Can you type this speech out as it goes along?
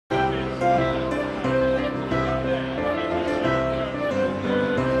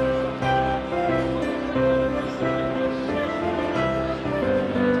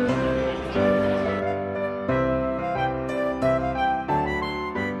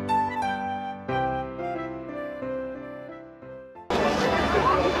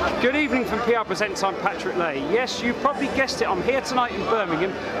Good evening from PR Presents, I'm Patrick Leigh. Yes, you probably guessed it, I'm here tonight in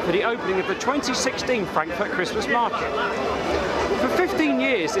Birmingham for the opening of the 2016 Frankfurt Christmas Market. For 15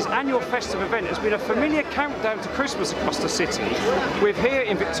 years, this annual festive event has been a familiar countdown to Christmas across the city, with here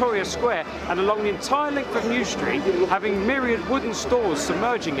in Victoria Square and along the entire length of New Street having myriad wooden stalls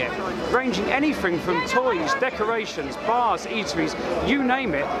submerging it, ranging anything from toys, decorations, bars, eateries, you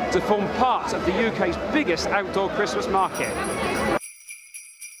name it, to form part of the UK's biggest outdoor Christmas market.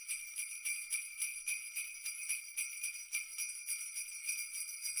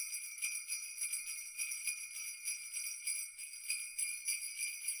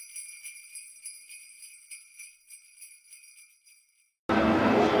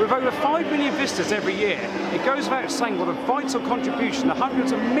 With over 5 million visitors every year, it goes without saying what a vital contribution the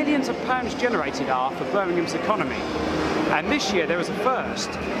hundreds of millions of pounds generated are for Birmingham's economy. And this year there is a first,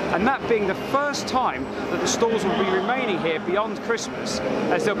 and that being the first time that the stalls will be remaining here beyond Christmas,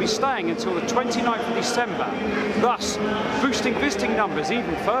 as they'll be staying until the 29th of December, thus boosting visiting numbers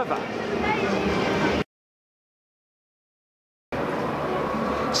even further.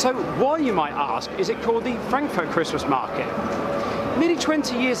 So why, you might ask, is it called the Frankfurt Christmas Market? Nearly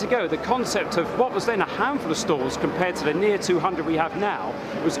 20 years ago, the concept of what was then a handful of stalls compared to the near 200 we have now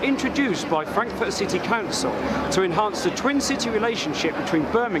was introduced by Frankfurt City Council to enhance the twin city relationship between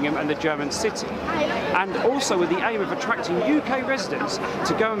Birmingham and the German city, and also with the aim of attracting UK residents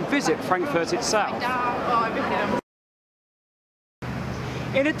to go and visit Frankfurt itself.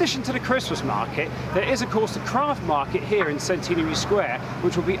 In addition to the Christmas market, there is of course the craft market here in Centenary Square,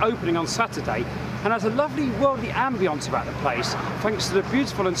 which will be opening on Saturday, and has a lovely worldly ambience about the place thanks to the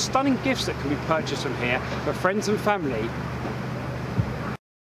beautiful and stunning gifts that can be purchased from here for friends and family.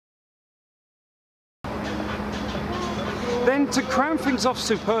 Then, to crown things off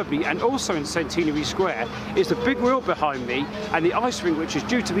superbly, and also in Centenary Square, is the big wheel behind me and the ice rink, which is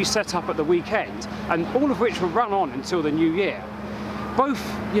due to be set up at the weekend, and all of which will run on until the new year. Both,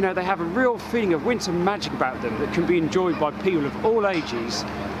 you know, they have a real feeling of winter magic about them that can be enjoyed by people of all ages.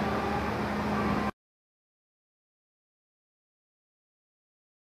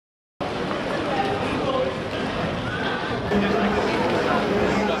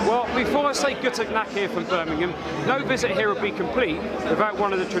 Well, before I say guten Nacht here from Birmingham, no visit here would be complete without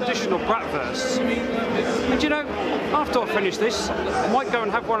one of the traditional bratwursts. And you know, after I finish this, I might go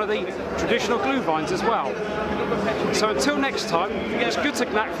and have one of the traditional glühweins as well. So until next time, it's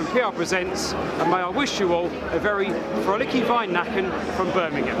guten Nacht from PR Presents, and may I wish you all a very frolicky Weihnachten from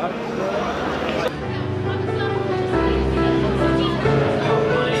Birmingham.